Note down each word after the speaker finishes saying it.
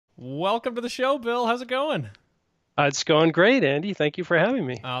Welcome to the show, Bill. How's it going? It's going great, Andy. Thank you for having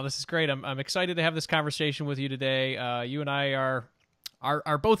me. Oh, this is great. I'm excited to have this conversation with you today. You and I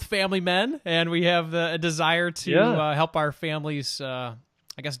are both family men, and we have a desire to Yeah, help our families. I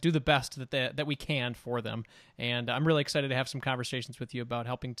guess do the best that we can for them, and I'm really excited to have some conversations with you about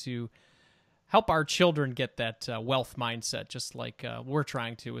helping to help our children get that wealth mindset, just like we're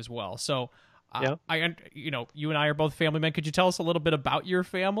trying to as well. So, yeah, you and I are both family men. Could you tell us a little bit about your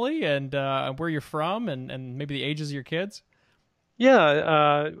family and where you're from, and maybe the ages of your kids?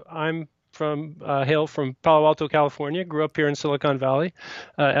 yeah. I'm hail from Palo Alto, California. Grew up here in Silicon Valley,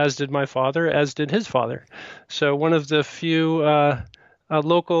 as did my father, as did his father. So one of the few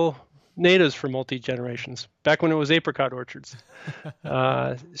local natives for multi-generations, back when it was apricot orchards.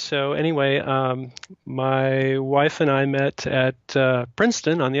 So anyway, my wife and I met at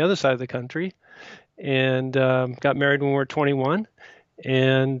Princeton on the other side of the country, and got married when we were 21.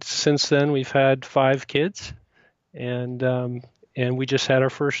 And since then, we've had 5 kids, and we just had our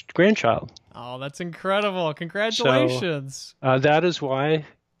first grandchild. Oh, that's incredible! So Congratulations. that is why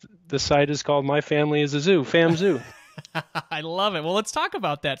the site is called My Family is a Zoo, FamZoo. I love it. Well, let's talk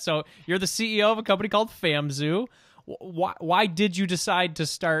about that. So, you're the CEO of a company called FamZoo. Why did you decide to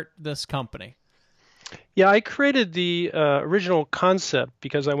start this company? Yeah, I created the original concept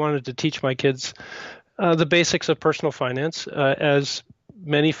because I wanted to teach my kids the basics of personal finance. As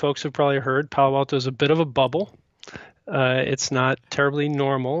many folks have probably heard, Palo Alto is a bit of a bubble. It's not terribly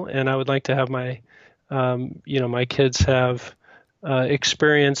normal, and I would like to have my kids have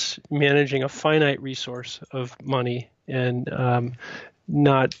experience managing a finite resource of money and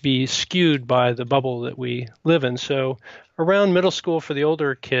not be skewed by the bubble that we live in. So, around middle school for the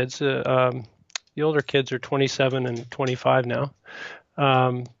older kids, the older kids are 27 and 25 now.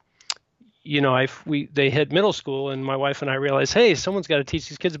 Um, they hit middle school, and my wife and I realized, hey, someone's got to teach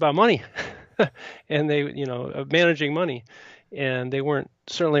these kids about money, and managing money, and they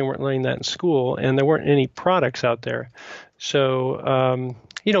certainly weren't learning that in school, and there weren't any products out there. So,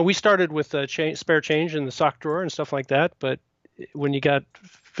 we started with spare change in the sock drawer and stuff like that, but when you got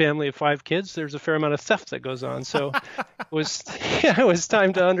family of 5 kids, there's a fair amount of theft that goes on. So it was it was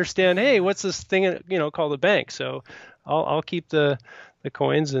time to understand, hey, what's this thing called a bank? So I'll keep the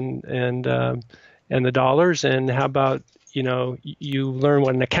coins and the dollars, and how about you learn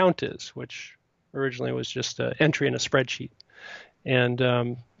what an account is, which originally was just an entry in a spreadsheet.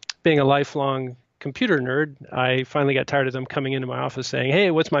 And being a lifelong computer nerd, I finally got tired of them coming into my office saying,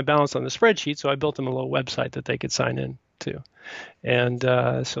 hey, what's my balance on the spreadsheet? So I built them a little website that they could sign in to. And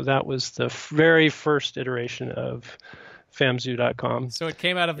so that was the very first iteration of FamZoo.com. So it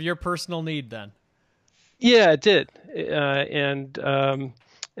came out of your personal need then. Yeah, it did. And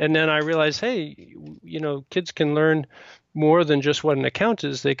then I realized, hey, kids can learn more than just what an account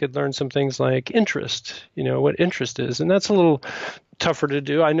is. They could learn some things like interest, what interest is. And that's a little tougher to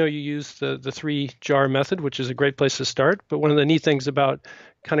do. I know you use the 3-jar method, which is a great place to start. But one of the neat things about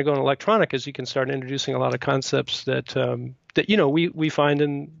kind of going electronic is you can start introducing a lot of concepts that we find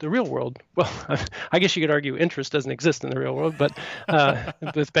in the real world. Well, I guess you could argue interest doesn't exist in the real world, but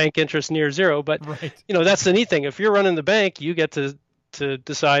with bank interest near zero. But Right. that's the neat thing. If you're running the bank, you get to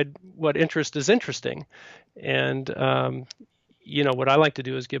decide what interest is interesting. And what I like to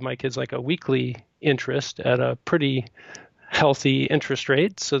do is give my kids like a weekly interest at a pretty healthy interest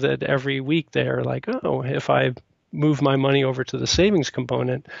rate, so that every week they're like, oh, if I move my money over to the savings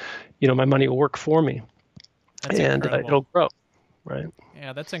component, my money will work for me, That's and incredible. it'll grow, right?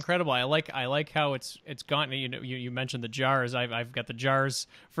 Yeah, that's incredible. I like how it's gone. You mentioned the jars. I've got the jars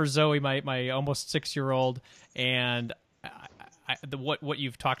for Zoe, my almost 6-year-old, and what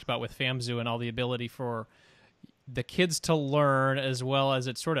you've talked about with FamZoo and all the ability for the kids to learn, as well as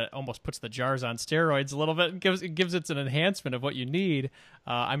it sort of almost puts the jars on steroids a little bit, and gives it an enhancement of what you need.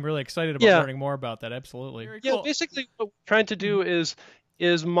 I'm really excited about Yeah, learning more about that. Absolutely. Very yeah. cool. Basically, what we're trying to do is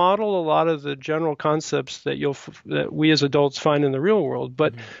model a lot of the general concepts that that we as adults find in the real world,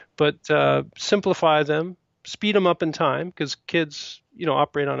 but Mhm. simplify them, speed them up in time, because kids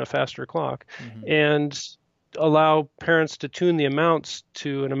operate on a faster clock, Mhm. and allow parents to tune the amounts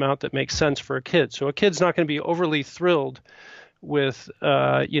to an amount that makes sense for a kid. So a kid's not going to be overly thrilled with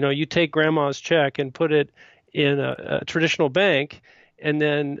you take grandma's check and put it in a traditional bank, and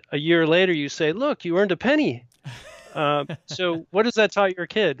then a year later you say, look, you earned a penny. So what does that tell your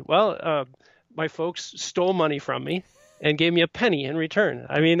kid? Well, my folks stole money from me and gave me a penny in return.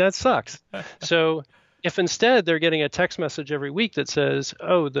 I mean, that sucks. So if instead they're getting a text message every week that says,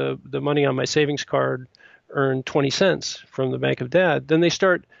 oh, the money on my savings card earned 20 cents from the Bank of Dad, then they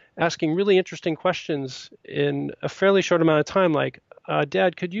start asking really interesting questions in a fairly short amount of time, like,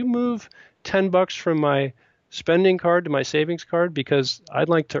 Dad, could you move $10 from my spending card to my savings card because I'd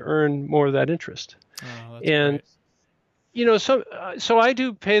like to earn more of that interest. Oh, that's And great. so I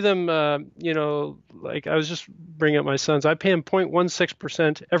do pay them. Like I was just bringing up my sons. I pay them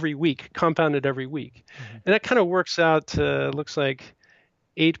 0.16% every week, compounded every week, Hmm. and that kind of works out to looks like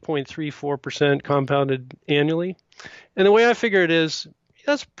 8.34% compounded annually. And the way I figure it is,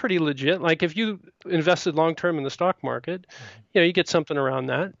 that's pretty legit. Like if you invested long term in the stock market, you get something around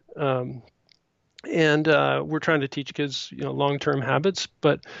that. And we're trying to teach kids, long term habits.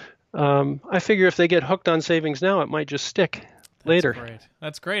 But I figure if they get hooked on savings now, it might just stick That's later. great.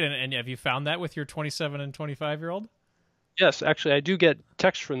 That's great. And have you found that with your 27 and 25-year-old? Yes, actually, I do get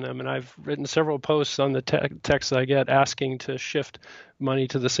texts from them, and I've written several posts on the texts I get asking to shift money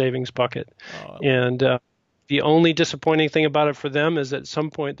to the savings bucket. Oh, I love it. And the only disappointing thing about it for them is at some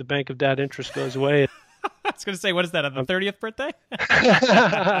point the Bank of Dad interest goes away. I was going to say, what is that, on the 30th birthday?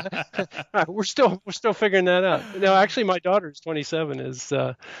 We're still figuring that out. No, actually, my daughter's 27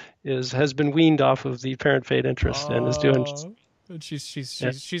 has been weaned off of the parent paid interest and is doing. Oh, and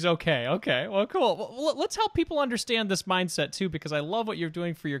Yeah. she's okay. Okay, well, cool. Well, let's help people understand this mindset too, because I love what you're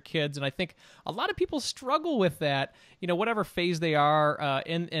doing for your kids, and I think a lot of people struggle with that. Whatever phase they are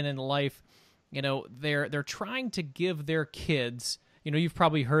in life, they're trying to give their kids. You've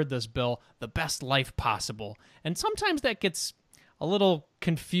probably heard this, Bill, the best life possible, and sometimes that gets a little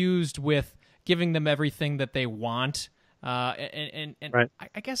confused with giving them everything that they want. And Right.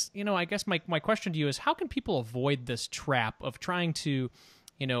 I guess my question to you is, how can people avoid this trap of trying to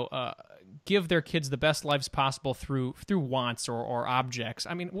give their kids the best lives possible through wants or objects?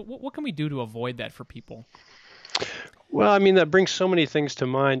 I mean, what can we do to avoid that for people? Well, I mean, that brings so many things to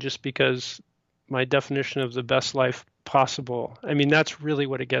mind just because my definition of the best life possible, I mean, that's really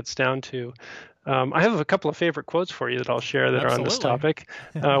what it gets down to. I have a couple of favorite quotes for you that I'll share that are on this Absolutely. topic.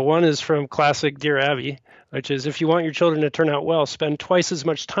 One is from classic Dear Abby, which is, if you want your children to turn out well, spend twice as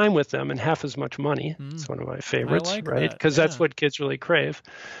much time with them and half as much money. It's one of my I favorites, like right? that. Because that's Yeah. what kids really crave.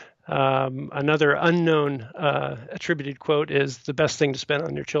 Another unknown attributed quote is, the best thing to spend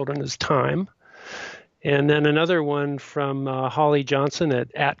on your children is time. And then another one from Holly Johnson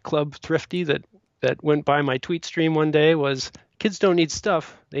at Club Thrifty that went by my tweet stream one day was, kids don't need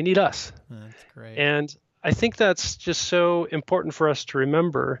stuff, they need us. That's great. And I think that's just so important for us to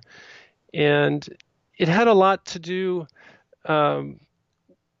remember. And it had a lot to do, I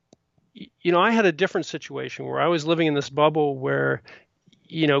had a different situation where I was living in this bubble where,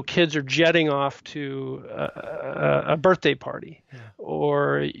 kids are jetting off to a birthday party,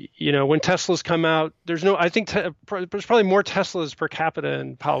 or, when Teslas come out, I think there's probably more Teslas per capita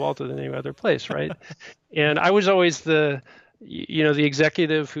in Palo Alto than any other place, right? And I was always the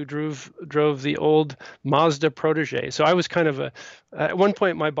executive who drove the old Mazda Protege. So I was kind of at one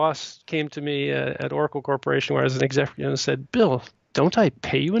point my boss came to me at Oracle Corporation where I was an executive and said, Bill, don't I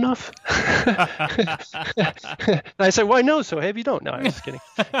pay you enough? And I said, why no, so heavy you don't. No, I was kidding.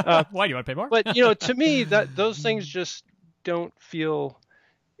 Why do you want to pay more? But to me, that those things just don't feel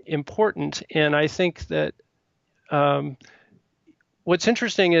important. And I think that what's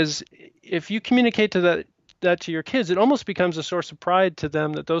interesting is if you communicate that to your kids, it almost becomes a source of pride to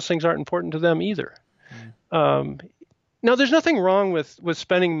them that those things aren't important to them either. Now, there's nothing wrong with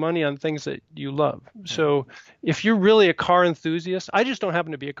spending money on things that you love. So if you're really a car enthusiast, I just don't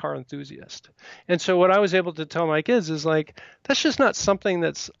happen to be a car enthusiast. And so what I was able to tell my kids is like, that's just not something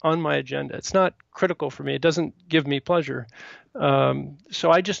that's on my agenda. It's not critical for me. It doesn't give me pleasure. So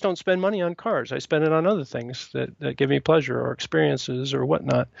I just don't spend money on cars. I spend it on other things that give me pleasure or experiences or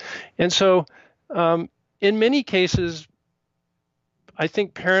whatnot. And so in many cases, I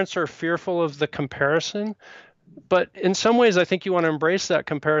think parents are fearful of the comparison. But in some ways, I think you want to embrace that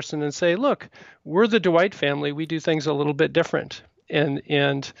comparison and say, look, we're the Dwight family. We do things a little bit different. And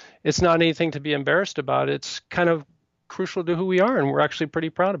it's not anything to be embarrassed about. It's kind of crucial to who we are, and we're actually pretty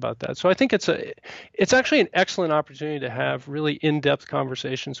proud about that. So I think it's actually an excellent opportunity to have really in-depth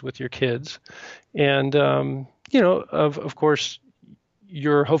conversations with your kids. And, of course,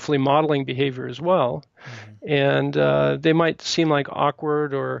 you're hopefully modeling behavior as well. And they might seem like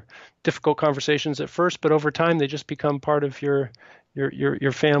awkward or difficult conversations at first, but over time they just become part of your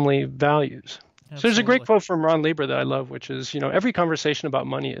family values. Absolutely. So there's a great quote from Ron Lieber that I love, which is, every conversation about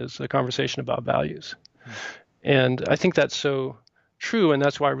money is a conversation about values. And I think that's so true, and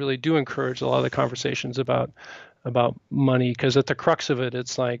that's why I really do encourage a lot of the conversations about money, because at the crux of it,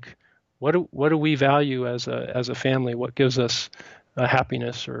 it's like, what do we value as a family? What gives us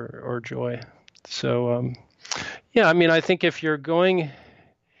happiness or joy? So I mean, I think if you're going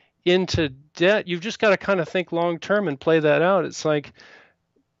into debt, you've just got to kind of think long term and play that out. It's like,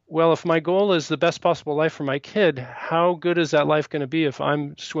 well, if my goal is the best possible life for my kid, how good is that life going to be if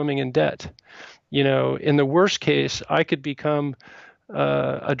I'm swimming in debt? In the worst case, I could become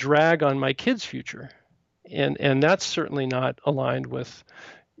a drag on my kid's future, and that's certainly not aligned with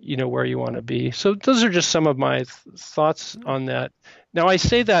where you want to be. So those are just some of my thoughts on that. Now, I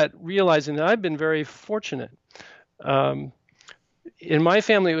say that realizing that I've been very fortunate. In my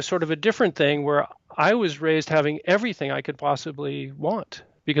family, it was sort of a different thing where I was raised having everything I could possibly want,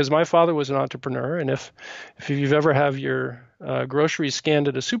 because my father was an entrepreneur. And if you've ever have your groceries scanned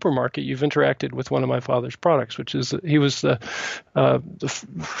at a supermarket, you've interacted with one of my father's products, which is he was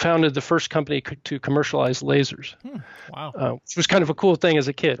founded the first company to commercialize lasers. Wow. Which was kind of a cool thing as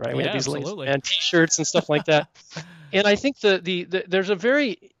a kid, right? We Yeah, had these absolutely. lasers and T-shirts and stuff like that. And I think there's a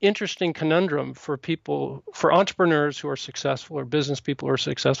very interesting conundrum for entrepreneurs who are successful, or business people who are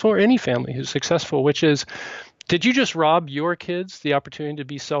successful, or any family who's successful, which is, did you just rob your kids the opportunity to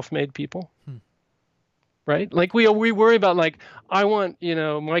be self-made people? Right? Like we worry about, like, I want,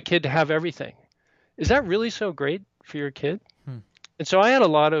 my kid to have everything. Is that really so great for your kid? And so I had a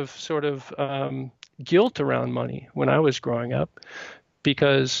lot of sort of guilt around money when I was growing up,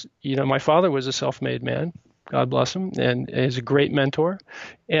 because, my father was a self-made man, God bless him, and is a great mentor.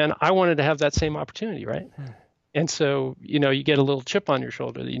 And I wanted to have that same opportunity, right? And so, you get a little chip on your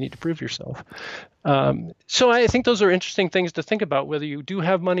shoulder that you need to prove yourself. So I think those are interesting things to think about, whether you do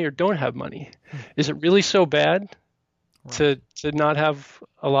have money or don't have money. Is it really so bad to not have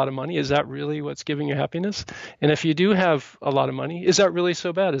a lot of money? Is that really what's giving you happiness? And if you do have a lot of money, is that really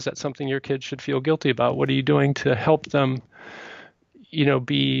so bad? Is that something your kids should feel guilty about? What are you doing to help them,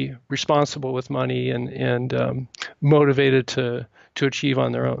 be responsible with money and motivated to achieve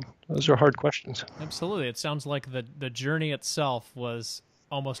on their own? Those are hard questions. Absolutely. It sounds like the journey itself was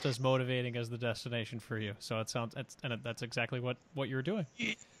almost as motivating as the destination for you. So that's exactly what you were doing.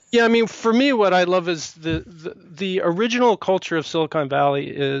 Yeah, I mean, for me, what I love is the original culture of Silicon Valley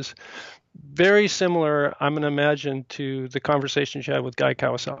is very similar, I'm going to imagine, to the conversations you had with Guy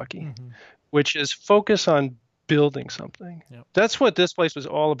Kawasaki, which is focus on building something. Yep. That's what this place was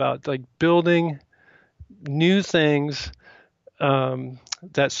all about, like building new things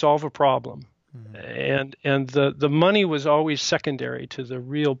that solve a problem. And the money was always secondary to the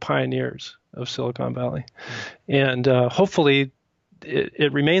real pioneers of Silicon Valley. And hopefully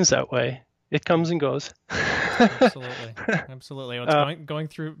it remains that way. It comes and goes. Absolutely. Well, it's going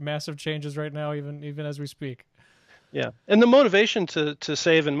through massive changes right now, even as we speak. Yeah. And the motivation to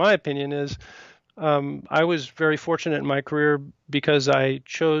save, in my opinion, is I was very fortunate in my career because I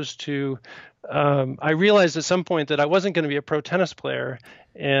chose to I realized at some point that I wasn't going to be a pro tennis player,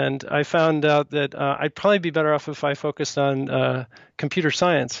 and I found out that I'd probably be better off if I focused on computer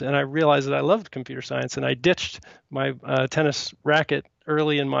science. And I realized that I loved computer science, and I ditched my tennis racket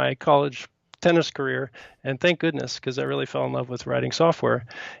early in my college tennis career, and thank goodness, because I really fell in love with writing software.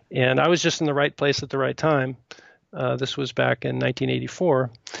 And I was just in the right place at the right time. This was back in 1984,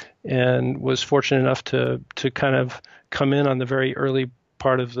 and was fortunate enough to kind of come in on the very early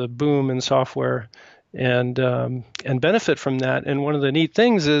part of the boom in software and benefit from that. And one of the neat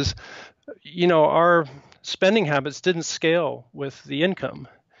things is, our spending habits didn't scale with the income.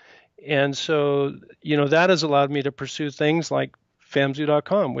 And so, that has allowed me to pursue things like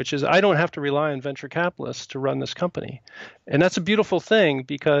FamZoo.com, which is, I don't have to rely on venture capitalists to run this company. And that's a beautiful thing,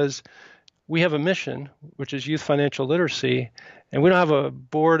 because we have a mission, which is youth financial literacy, and we don't have a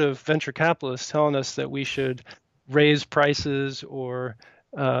board of venture capitalists telling us that we should raise prices or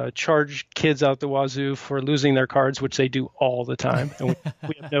charge kids out the wazoo for losing their cards, which they do all the time, and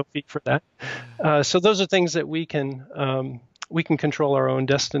we have no fee for that. So those are things that we can control our own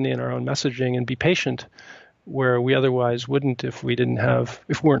destiny and our own messaging, and be patient where we otherwise wouldn't if we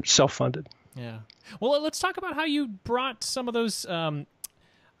weren't self-funded. Yeah. Well, let's talk about how you brought some of those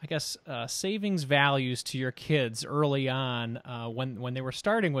savings values to your kids early on when they were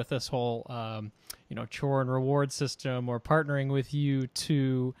starting with this whole chore and reward system, or partnering with you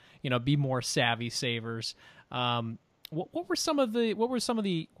to be more savvy savers. What were some of the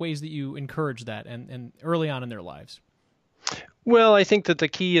ways that you encouraged that and early on in their lives? Well, I think that the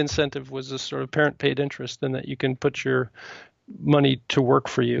key incentive was this sort of parent paid interest, and that you can put your money to work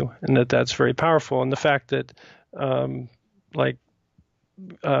for you, and that's very powerful. And the fact that my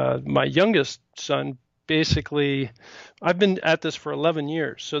youngest son, basically, I've been at this for 11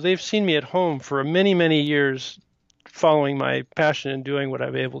 years. So they've seen me at home for many, many years, following my passion and doing what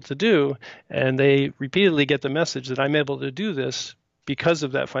I'm able to do. And they repeatedly get the message that I'm able to do this because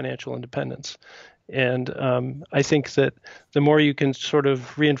of that financial independence. And I think that the more you can sort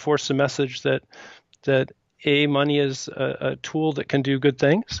of reinforce the message that A, money is a tool that can do good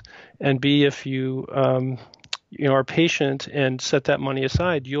things, and B, if you are patient and set that money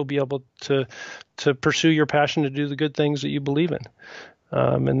aside, you'll be able to pursue your passion to do the good things that you believe in,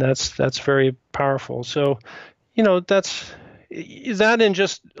 and that's very powerful. So, that's that, and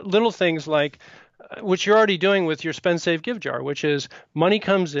just little things like which you're already doing with your spend, save, give jar, which is money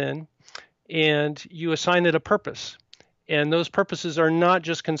comes in and you assign it a purpose, and those purposes are not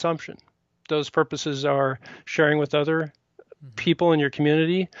just consumption. Those purposes are sharing with other people in your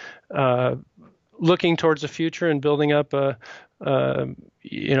community, looking towards the future and building up a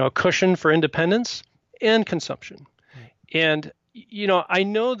cushion for independence and consumption. And I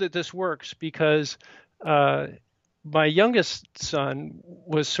know that this works because my youngest son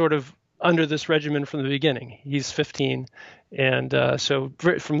was sort of under this regimen from the beginning. He's 15, and so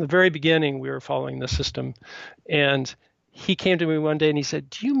from the very beginning we were following the system. And he came to me one day and he said,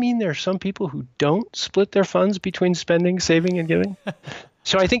 "Do you mean there are some people who don't split their funds between spending, saving, and giving?"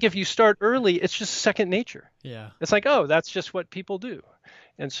 So I think if you start early, it's just second nature. Yeah. It's like, oh, that's just what people do.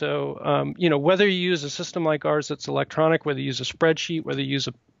 And so, whether you use a system like ours that's electronic, whether you use a spreadsheet, whether you use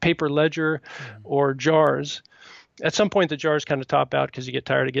a paper ledger or jars, at some point the jars kind of top out because you get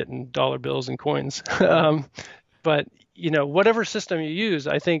tired of getting dollar bills and coins. But, whatever system you use,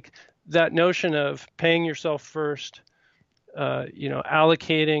 I think that notion of paying yourself first,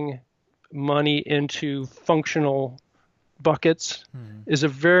 allocating money into functional buckets is a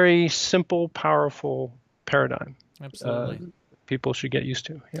very simple, powerful paradigm. Absolutely. People should get used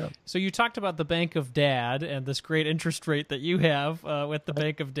to. Yeah. So you talked about the Bank of Dad and this great interest rate that you have with the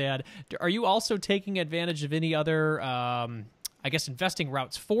Bank of Dad. Are you also taking advantage of any other, investing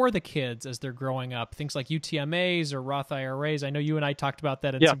routes for the kids as they're growing up? Things like UTMAs or Roth IRAs. I know you and I talked about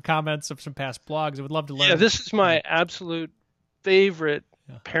that in some comments of some past blogs. I would love to learn. Yeah, this is my absolute favorite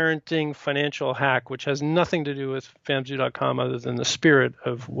parenting financial hack, which has nothing to do with FamZoo.com other than the spirit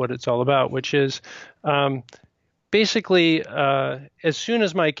of what it's all about, which is basically as soon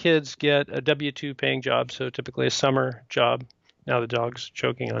as my kids get a W-2 paying job, so typically a summer job. Now the dog's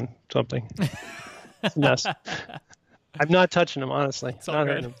choking on something. It's a mess. I'm not touching them, honestly. It's not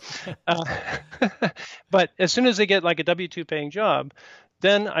hurting them. But as soon as they get like a W-2 paying job,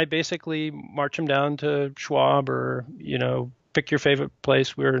 then I basically march them down to Schwab or, pick your favorite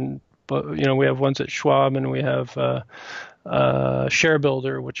place. We have ones at Schwab, and we have Share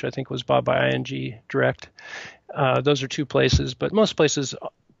Builder, which I think was bought by ING Direct. Those are two places, but most places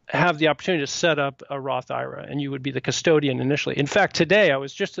have the opportunity to set up a Roth IRA, and you would be the custodian initially. In fact, today I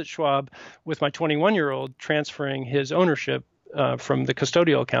was just at Schwab with my 21-year-old transferring his ownership from the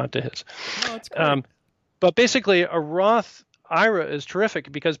custodial account to his. Oh, that's great. But basically, a Roth IRA is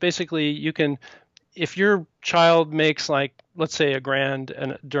terrific because basically you can, if your child makes like, let's say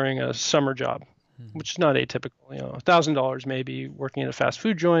 $1,000 during a summer job, which is not atypical, $1,000 maybe working in a fast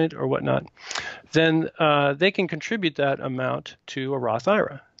food joint or whatnot, then they can contribute that amount to a Roth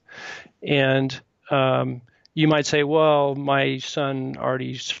IRA. And you might say, well, my son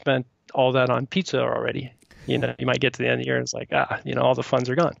already spent all that on pizza already. You might get to the end of the year and it's like, all the funds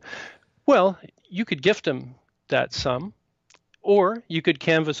are gone. Well, you could gift him that sum, or you could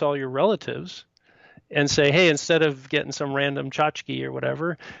canvass all your relatives and say, hey, instead of getting some random tchotchke or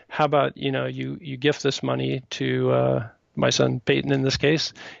whatever, how about, you gift this money to my son Peyton in this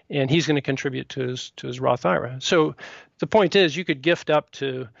case, and he's going to contribute to his Roth IRA. So the point is you could gift up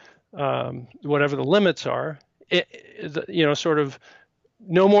to whatever the limits are, sort of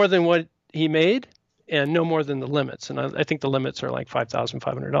no more than what he made and no more than the limits. And I think the limits are like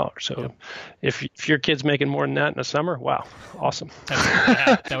 $5,500. So if your kid's making more than that in a summer, wow, awesome.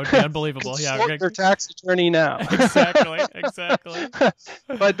 That would be unbelievable. Consult their tax attorney now. Exactly.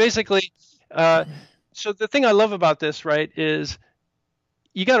 But basically, so the thing I love about this, right, is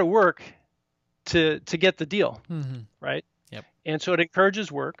you got to work to get the deal, right? Yep. And so it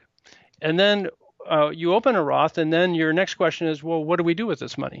encourages work. And then you open a Roth, and then your next question is, well, what do we do with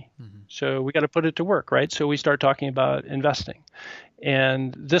this money? So we got to put it to work, right? So we start talking about investing.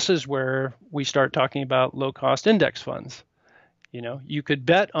 And this is where we start talking about low-cost index funds. You could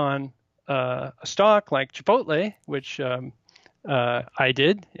bet on a stock like Chipotle, which I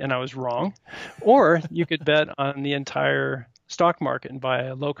did, and I was wrong. Or you could bet on the entire stock market and buy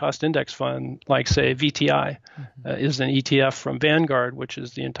a low-cost index fund like, say, VTI is an ETF from Vanguard, which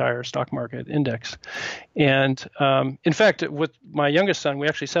is the entire stock market index. And in fact, with my youngest son, we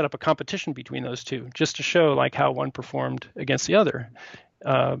actually set up a competition between those two just to show like how one performed against the other.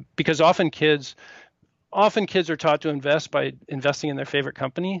 Because often kids are taught to invest by investing in their favorite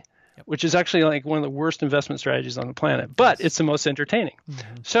company. which is actually like one of the worst investment strategies on the planet, but it's the most entertaining.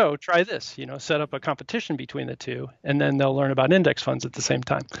 So try this, set up a competition between the two, and then they'll learn about index funds at the same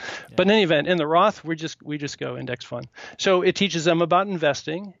time. But in any event, in the Roth, we just go index fund. So it teaches them about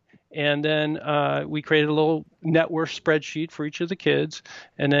investing. And then we created a little net worth spreadsheet for each of the kids.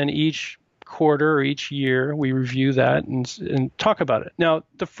 And then each quarter or each year, we review that and talk about it. Now,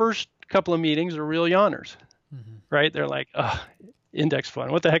 the first couple of meetings are real yawners, right? They're like, index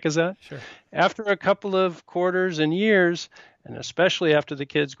fund, what the heck is that? Sure. After a couple of quarters and years, and especially after the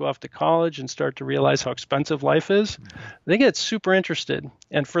kids go off to college and start to realize how expensive life is, they get super interested.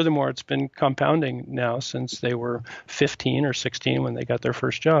 And furthermore, it's been compounding now since they were 15 or 16 when they got their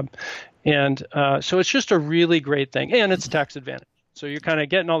first job. And so it's just a really great thing. And it's tax advantage. So you're kind of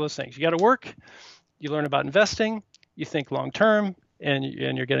getting all those things. You got to work, you learn about investing, you think long term, and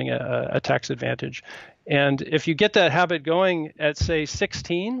you're getting a tax advantage. And if you get that habit going at, say,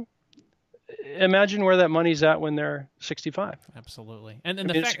 16, imagine where that money's at when they're 65. Absolutely. And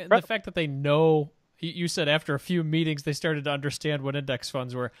the fact that they know, you said after a few meetings they started to understand what index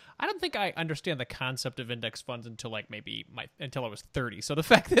funds were. I don't think I understand the concept of index funds until until I was 30. So the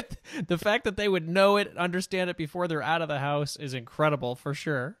fact that they would know it, understand it before they're out of the house is incredible for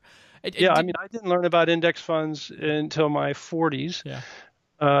sure. I didn't learn about index funds until my 40s.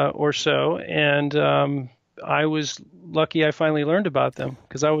 Or so, and I was lucky I finally learned about them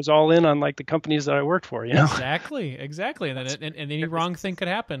because I was all in on like the companies that I worked for. Exactly, and then and any wrong thing could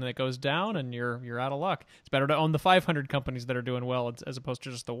happen, and it goes down, and you're out of luck. It's better to own the 500 companies that are doing well as opposed to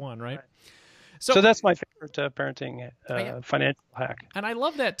just the one, right? So that's my favorite parenting financial hack. And I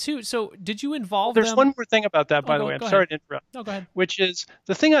love that too. So did you involve them? There's one more thing about that, by the way. I'm sorry to interrupt. No, go ahead. Which is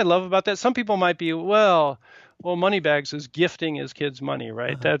the thing I love about that. Some people might be, well, Moneybags is gifting his kids money,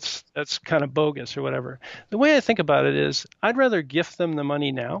 right? That's kind of bogus or whatever. The way I think about it is I'd rather gift them the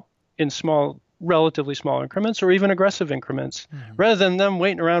money now in relatively small increments or even aggressive increments rather than them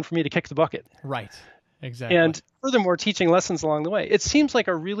waiting around for me to kick the bucket. Right. Exactly. And furthermore, teaching lessons along the way. It seems like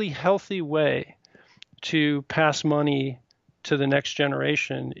a really healthy way to pass money to the next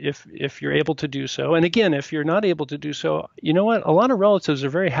generation if you're able to do so. And again, if you're not able to do so, you know what? A lot of relatives are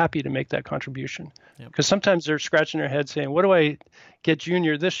very happy to make that contribution because sometimes they're scratching their head saying, what do I get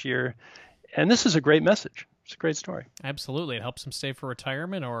Junior this year? And this is a great message. It's a great story. Absolutely. It helps them save for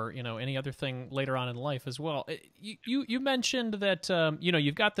retirement or, any other thing later on in life as well. You mentioned that,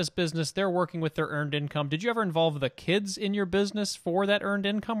 you've got this business, they're working with their earned income. Did you ever involve the kids in your business for that earned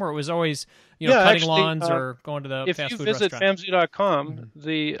income, or it was always, cutting lawns or going to the fast food restaurant? If you visit FamZoo.com,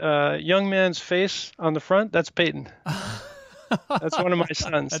 the young man's face on the front, that's Peyton. That's one of my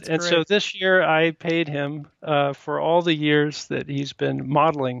sons. And great. So this year I paid him for all the years that he's been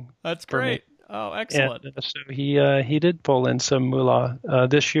modeling. That's great. Oh, excellent. And so he did pull in some moolah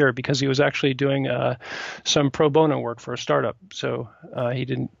this year because he was actually doing some pro bono work for a startup. So he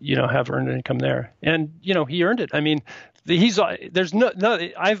didn't, have earned income there. And, he earned it. I mean, that's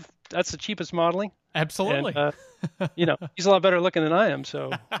the cheapest modeling. Absolutely. And, he's a lot better looking than I am. So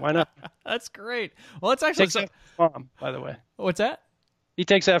why not? That's great. Well, it's actually takes after his mom, by the way. What's that? He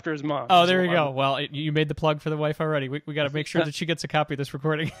takes after his mom. Oh, there you go. Well, you made the plug for the wife already. We got to make sure that she gets a copy of this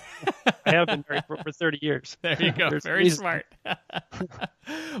recording. I have been married for 30 years. There you go. Very smart.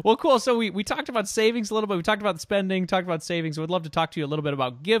 Well, cool. So we talked about savings a little bit. We talked about spending, talked about savings. We'd love to talk to you a little bit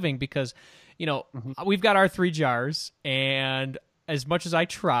about giving because, we've got our 3 jars, and as much as I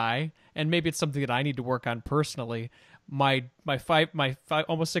try, and maybe it's something that I need to work on personally, my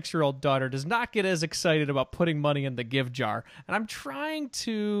almost 6-year-old daughter does not get as excited about putting money in the give jar, and I'm trying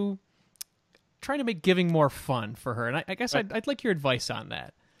to make giving more fun for her. And I guess I'd like your advice on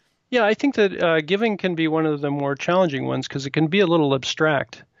that. Yeah, I think that giving can be one of the more challenging ones because it can be a little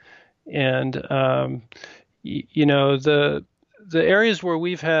abstract, and the areas where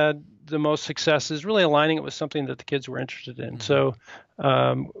we've had the most success is really aligning it with something that the kids were interested in. So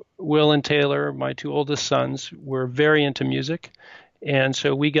Will and Taylor, my 2 oldest sons, were very into music. And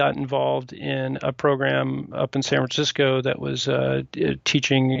so we got involved in a program up in San Francisco that was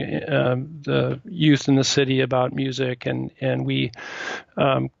teaching the youth in the city about music. And we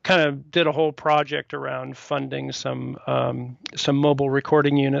kind of did a whole project around funding some mobile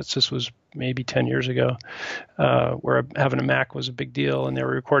recording units. This was maybe 10 years ago, where having a Mac was a big deal, and they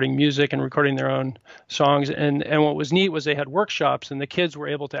were recording music and recording their own songs. And what was neat was they had workshops, and the kids were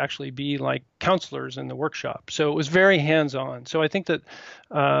able to actually be like counselors in the workshop. So it was very hands-on. So I think that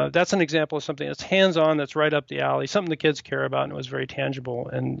that's an example of something that's hands-on, that's right up the alley, something the kids care about, and it was very tangible.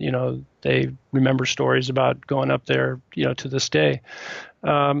 And, they remember stories about going up there, to this day.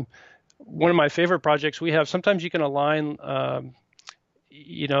 One of my favorite projects we have, sometimes you can align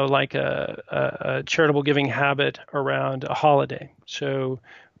like a charitable giving habit around a holiday. So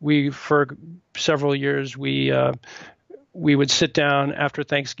for several years, we would sit down after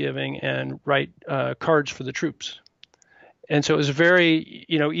Thanksgiving and write cards for the troops. And so it was very,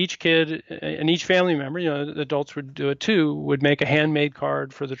 each kid and each family member, the adults would do it too, would make a handmade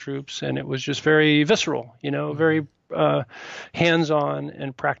card for the troops. And it was just very visceral, very hands-on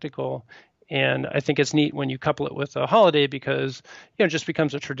and practical. And I think it's neat when you couple it with a holiday because, it just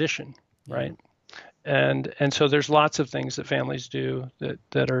becomes a tradition, right? And so there's lots of things that families do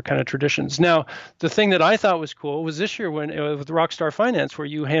that are kind of traditions. Now, the thing that I thought was cool was this year when with Rockstar Finance, where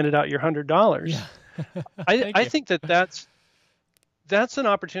you handed out your $100. Yeah. I think that's an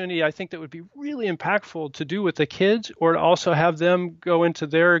opportunity I think that would be really impactful to do with the kids, or to also have them go into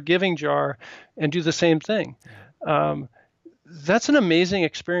their giving jar and do the same thing. That's an amazing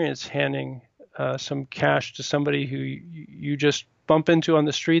experience, handing some cash to somebody who you just bump into on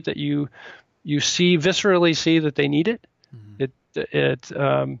the street that you viscerally see that they need it.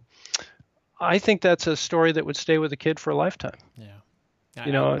 Mm-hmm. I think that's a story that would stay with a kid for a lifetime. Yeah.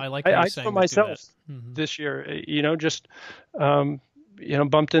 I like how you're saying for myself this year,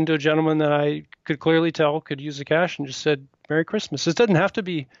 bumped into a gentleman that I could clearly tell could use the cash and just said, "Merry Christmas." It doesn't have to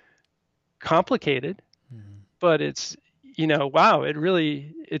be complicated, but it's, wow,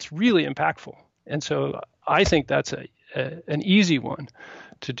 it's really impactful. And so I think that's an easy one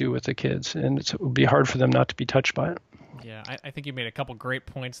to do with the kids, and it would be hard for them not to be touched by it. Yeah, I think you made a couple great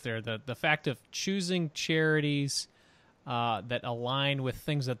points there. The fact of choosing charities that align with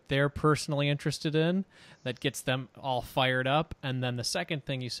things that they're personally interested in, that gets them all fired up. And then the second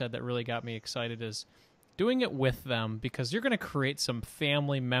thing you said that really got me excited is doing it with them, because you're going to create some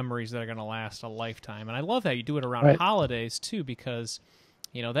family memories that are going to last a lifetime. And I love how you do it around holidays too, because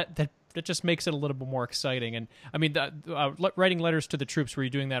that just makes it a little bit more exciting. And I mean, writing letters to the troops, were you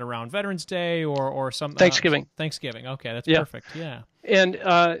doing that around Veterans Day or some Thanksgiving? Thanksgiving. Okay, that's perfect. Yeah. And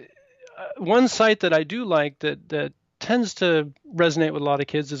one site that I do like that tends to resonate with a lot of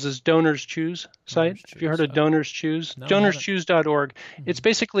kids is this Donors Choose site. Have you heard of Donors Choose? No, DonorsChoose.org. Mm-hmm. It's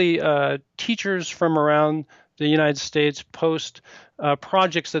basically teachers from around the United States post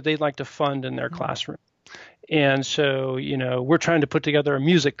projects that they'd like to fund in their classroom. And so, we're trying to put together a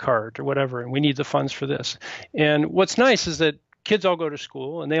music card or whatever, and we need the funds for this. And what's nice is that kids all go to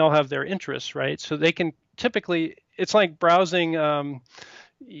school and they all have their interests, right? So they can typically, it's like browsing,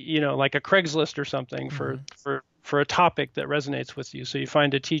 like a Craigslist or something for a topic that resonates with you. So you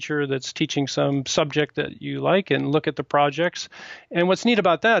find a teacher that's teaching some subject that you like and look at the projects. And what's neat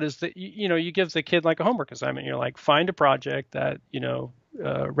about that is that, you give the kid like a homework assignment. You're like, find a project that,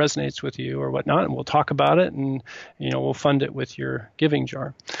 resonates with you or whatnot, and we'll talk about it, and we'll fund it with your giving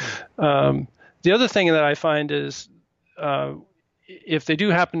jar. The other thing that I find is if they do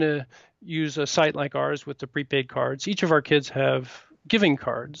happen to use a site like ours with the prepaid cards, each of our kids have giving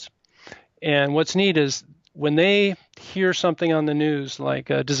cards. And what's neat is when they hear something on the news like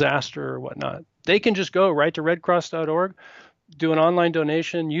a disaster or whatnot, they can just go right to redcross.org, do an online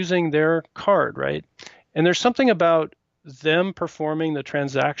donation using their card, right? And there's something about them performing the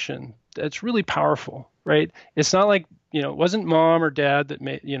transaction that's really powerful, right? It's not like, it wasn't mom or dad that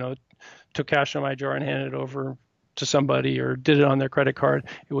made, took cash on my jar and handed it over to somebody or did it on their credit card.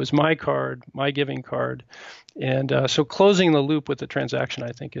 It was my card, my giving card. And so closing the loop with the transaction,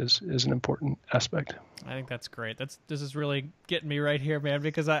 I think, is an important aspect. I think that's great. This is really getting me right here, man,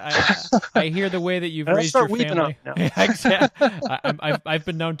 because I hear the way that you've raised your family. Exactly. I've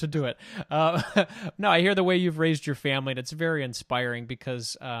been known to do it. No, I hear the way you've raised your family, and it's very inspiring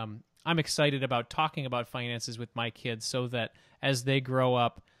because I'm excited about talking about finances with my kids so that as they grow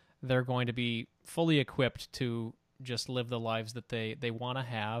up, they're going to be fully equipped to just live the lives that they want to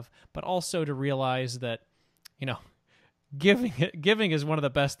have, but also to realize that, giving is one of the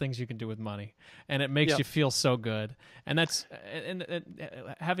best things you can do with money, and it makes you feel so good. And that's and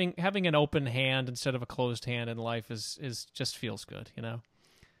having an open hand instead of a closed hand in life is just feels good,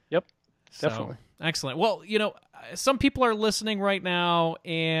 Yep. So, definitely. Excellent. Well, some people are listening right now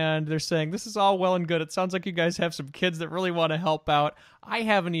and they're saying, this is all well and good. It sounds like you guys have some kids that really want to help out. I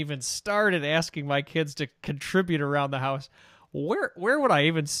haven't even started asking my kids to contribute around the house. Where would I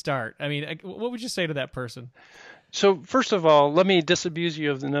even start? I mean, what would you say to that person? So first of all, let me disabuse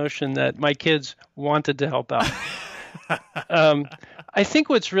you of the notion that my kids wanted to help out. I think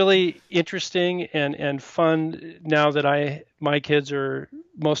what's really interesting and fun now that my kids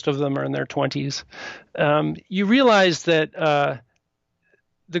most of them are in their 20s, you realize that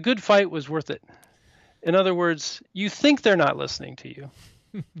the good fight was worth it. In other words, you think they're not listening to you.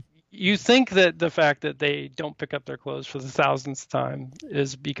 you think that the fact that they don't pick up their clothes for the thousandth time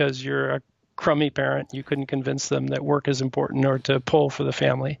is because you're a crummy parent. You couldn't convince them that work is important or to pull for the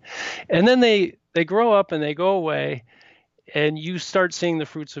family. And then they grow up and they go away and you start seeing the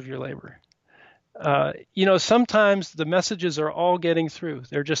fruits of your labor. Sometimes the messages are all getting through.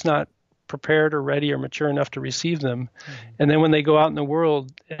 They're just not prepared or ready or mature enough to receive them. And then when they go out in the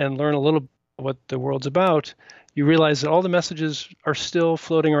world and learn a little what the world's about, you realize that all the messages are still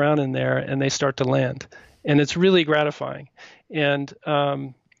floating around in there and they start to land. And it's really gratifying. And,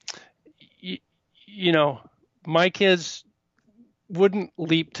 my kids wouldn't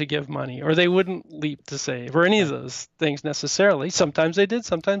leap to give money, or they wouldn't leap to save, or any of those things necessarily. Sometimes they did,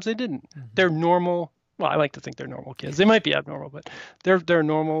 sometimes they didn't. They're normal. Well, I like to think they're normal kids. They might be abnormal, but they're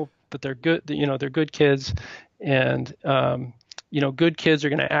normal, but they're good. They're good kids. And, good kids are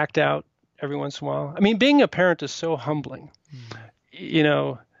going to act out every once in a while. I mean, being a parent is so humbling.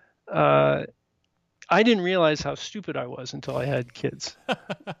 I didn't realize how stupid I was until I had kids.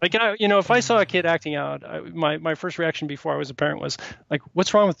 If I saw a kid acting out, my first reaction before I was a parent was like,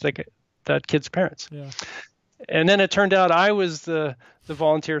 what's wrong with that kid's parents? Yeah. And then it turned out I was the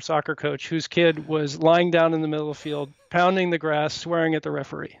volunteer soccer coach whose kid was lying down in the middle of the field, pounding the grass, swearing at the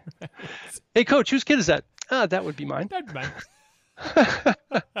referee. Hey, coach, whose kid is that? That would be mine. That'd be mine.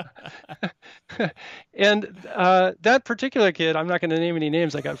 And that particular kid, I'm not going to name any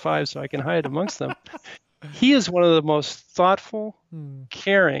names. I got 5, so I can hide amongst them. He is one of the most thoughtful,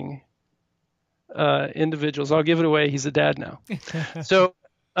 caring individuals. I'll give it away. He's a dad now. So,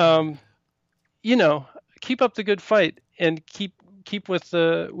 keep up the good fight and keep with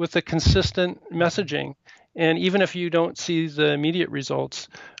the consistent messaging. And even if you don't see the immediate results,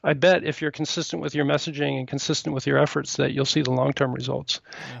 I bet if you're consistent with your messaging and consistent with your efforts that you'll see the long-term results.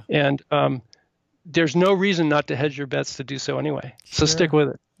 Yeah. And there's no reason not to hedge your bets to do so anyway. So stick with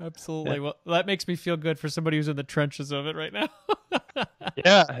it. Absolutely. Yeah. Well, that makes me feel good for somebody who's in the trenches of it right now.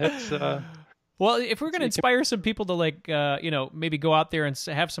 Yeah. It's well, if we're going to inspire some people to maybe go out there and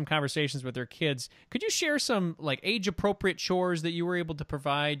have some conversations with their kids, could you share some age-appropriate chores that you were able to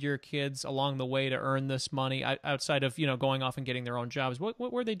provide your kids along the way to earn this money outside of, going off and getting their own jobs? What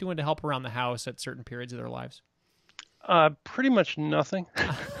were they doing to help around the house at certain periods of their lives? Pretty much nothing.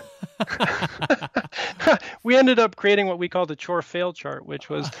 We ended up creating what we called the chore fail chart, which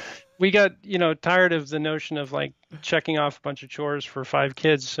was we got, tired of the notion of checking off a bunch of chores for 5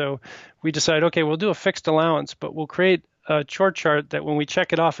 kids. So we decided, okay, we'll do a fixed allowance, but we'll create a chore chart that when we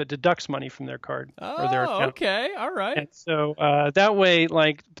check it off, it deducts money from their card or their account. Okay. All right. And so that way,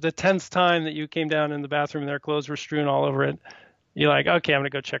 the 10th time that you came down in the bathroom and their clothes were strewn all over it, you're like, okay, I'm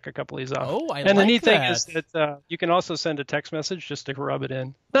going to go check a couple of these off. Oh, And the neat thing is that you can also send a text message just to rub it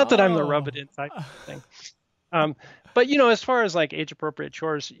in. Not that I'm the rub it in type of thing. But, as far as age-appropriate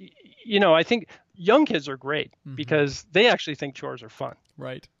chores, I think young kids are great because they actually think chores are fun.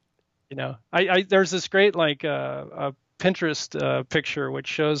 Right. There's this great Pinterest picture which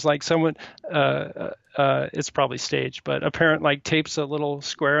shows someone it's probably staged, but a parent tapes a little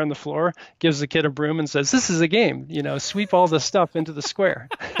square on the floor, gives the kid a broom and says, this is a game, sweep all the stuff into the square.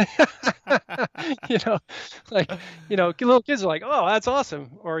 Little kids are like, oh, that's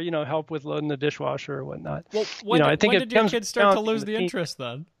awesome. Or, help with loading the dishwasher or whatnot. Well, when did your kids start to lose the interest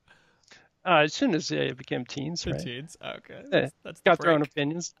then? As soon as they became teens, right? Teens, okay. That's got their own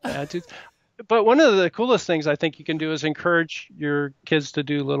opinions, attitudes. But one of the coolest things I think you can do is encourage your kids to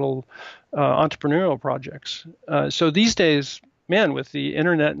do little entrepreneurial projects. So these days, man, with the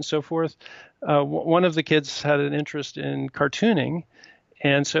internet and so forth, one of the kids had an interest in cartooning.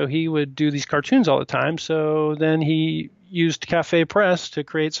 And so he would do these cartoons all the time. So then he used Cafe Press to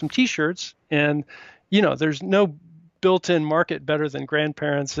create some T-shirts. And, there's no built-in market better than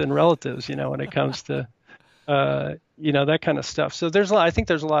grandparents and relatives, when it comes to that kind of stuff. So I think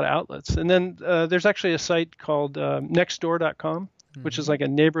there's a lot of outlets. And then there's actually a site called nextdoor.com, which is like a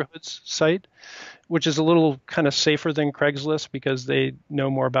neighborhoods site, which is a little kind of safer than Craigslist because they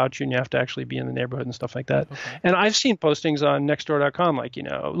know more about you and you have to actually be in the neighborhood and stuff like that. Okay. And I've seen postings on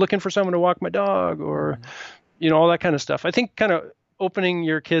nextdoor.com looking for someone to walk my dog or, all that kind of stuff. I think kind of opening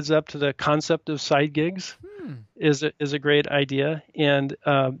your kids up to the concept of side gigs is a great idea. And,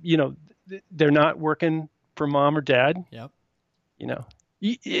 they're not working for mom or dad. Yep.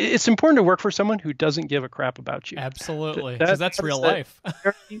 It's important to work for someone who doesn't give a crap about you. Absolutely. Because that's real life.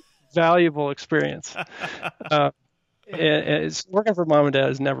 Very valuable experience. It's working for mom and dad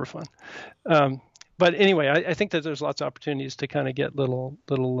is never fun. But anyway, I think that there's lots of opportunities to kind of get little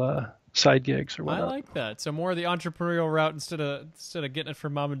side gigs or whatnot. I like that. So more of the entrepreneurial route instead of getting it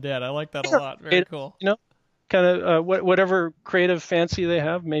from mom and dad. I like that a lot. Very cool. kind of whatever creative fancy they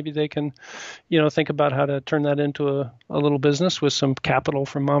have, maybe they can, think about how to turn that into a little business with some capital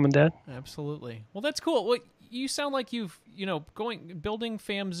from mom and dad. Absolutely. Well, that's cool. Well, you sound like you've, building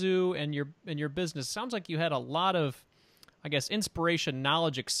FamZoo and your business. Sounds like you had a lot of, I guess, inspiration,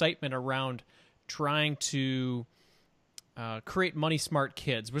 knowledge, excitement around trying to create money smart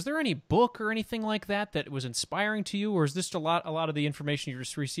kids. Was there any book or anything like that was inspiring to you, or is this a lot of the information you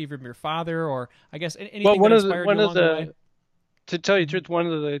just received from your father, or I guess anything that inspired you along the way? To tell you the truth, one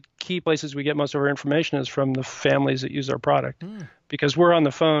of the key places we get most of our information is from the families that use our product, because we're on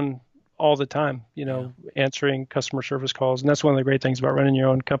the phone all the time, answering customer service calls. And that's one of the great things about running your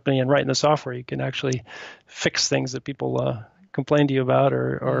own company and writing the software. You can actually fix things that people complain to you about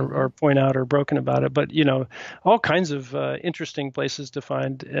or point out or broken about it. But, all kinds of interesting places to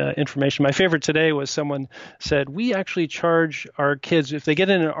find information. My favorite today was someone said, we actually charge our kids, if they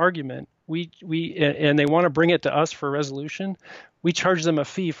get in an argument, and they want to bring it to us for resolution, we charge them a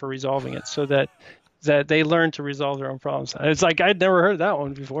fee for resolving it so that they learn to resolve their own problems. It's like, I'd never heard that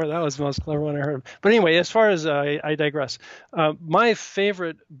one before. That was the most clever one I heard. But anyway, as far as I digress, my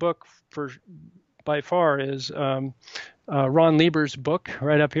favorite book by far is Ron Lieber's book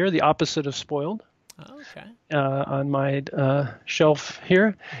right up here, The Opposite of Spoiled. Okay. On my shelf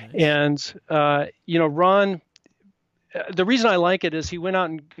here. Nice. And, Ron, the reason I like it is he went out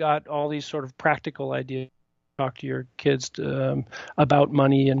and got all these sort of practical ideas. Talk to your kids about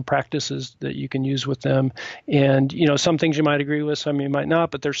money and practices that you can use with them. And, some things you might agree with, some you might not,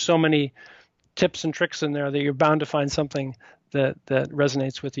 but there's so many tips and tricks in there that you're bound to find something that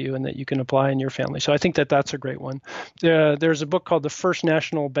resonates with you and that you can apply in your family. So I think that's a great one. There's a book called The First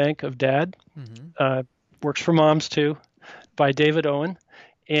National Bank of Dad. Works for moms too, by David Owen.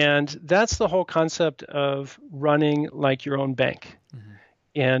 And that's the whole concept of running like your own bank.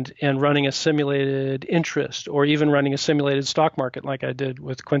 And running a simulated interest, or even running a simulated stock market like I did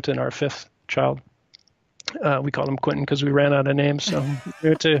with Quentin, our fifth child. We called him Quentin because we ran out of names, so we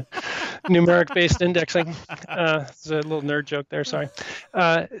went to numeric-based indexing. It's a little nerd joke there, sorry.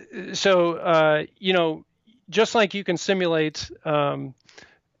 Just like you can simulate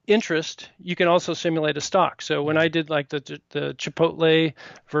interest, you can also simulate a stock. So when I did like the Chipotle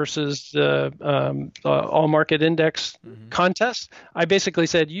versus the all market index contest, I basically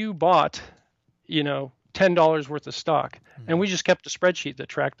said, you bought, $10 worth of stock, and we just kept a spreadsheet that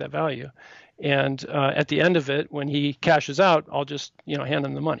tracked that value. And at the end of it, when he cashes out, I'll just, hand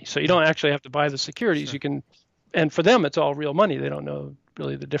him the money. So you don't actually have to buy the securities. Sure. You can, and for them, it's all real money. They don't know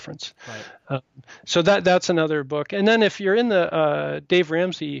really the difference. Right. So that's another book. And then if you're in the Dave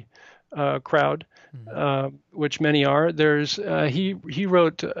Ramsey crowd, which many are, there's he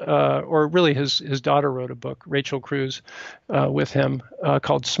wrote, or really his daughter wrote a book, Rachel Cruz, with him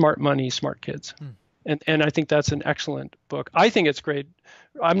called Smart Money, Smart Kids. And I think that's an excellent book. I think it's great.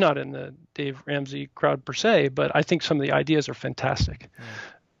 I'm not in the Dave Ramsey crowd per se, but I think some of the ideas are fantastic.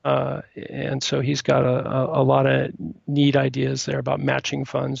 And so he's got a lot of neat ideas there about matching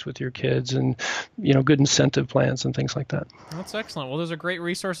funds with your kids and, good incentive plans and things like that. That's excellent. Well, those are great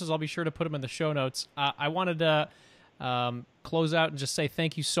resources. I'll be sure to put them in the show notes. I wanted to close out and just say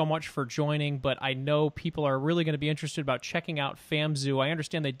thank you so much for joining, but I know people are really going to be interested about checking out FamZoo. I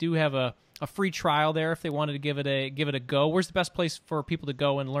understand they do have a free trial there if they wanted to give it a go. Where's the best place for people to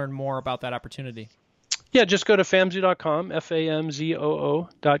go and learn more about that opportunity? Yeah, just go to famzoo.com,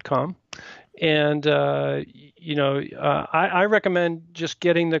 FAMZOO.com. And, I recommend just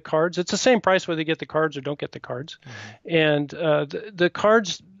getting the cards. It's the same price whether you get the cards or don't get the cards. And the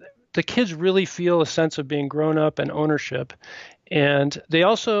cards, the kids really feel a sense of being grown up and ownership. And they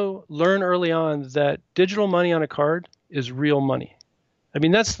also learn early on that digital money on a card is real money. I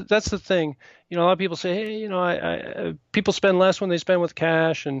mean, that's the thing. A lot of people say, hey, people spend less when they spend with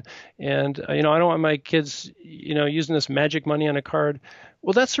cash, and I don't want my kids, using this magic money on a card.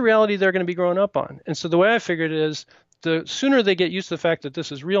 Well, that's the reality they're going to be growing up on. And so the way I figured it is, the sooner they get used to the fact that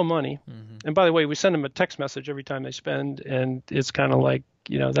this is real money, and by the way, we send them a text message every time they spend, and it's kind of like,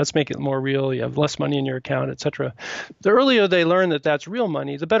 that's making it more real. You have less money in your account, et cetera. The earlier they learn that that's real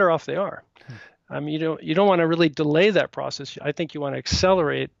money, the better off they are. You don't want to really delay that process. I think you want to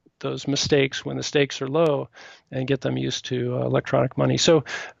accelerate those mistakes when the stakes are low and get them used to electronic money. So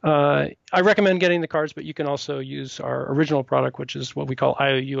I recommend getting the cards, but you can also use our original product, which is what we call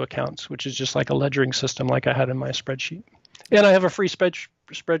IOU accounts, which is just like a ledgering system like I had in my spreadsheet. And I have a free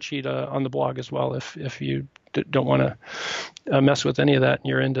spreadsheet on the blog as well if you don't want to mess with any of that and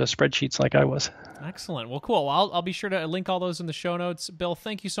you're into spreadsheets like I was. Excellent. Well, cool. I'll be sure to link all those in the show notes. Bill,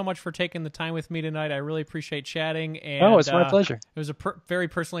 thank you so much for taking the time with me tonight. I really appreciate chatting. And, it's my pleasure. It was very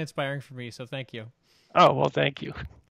personally inspiring for me, so thank you. Oh, well, thank you.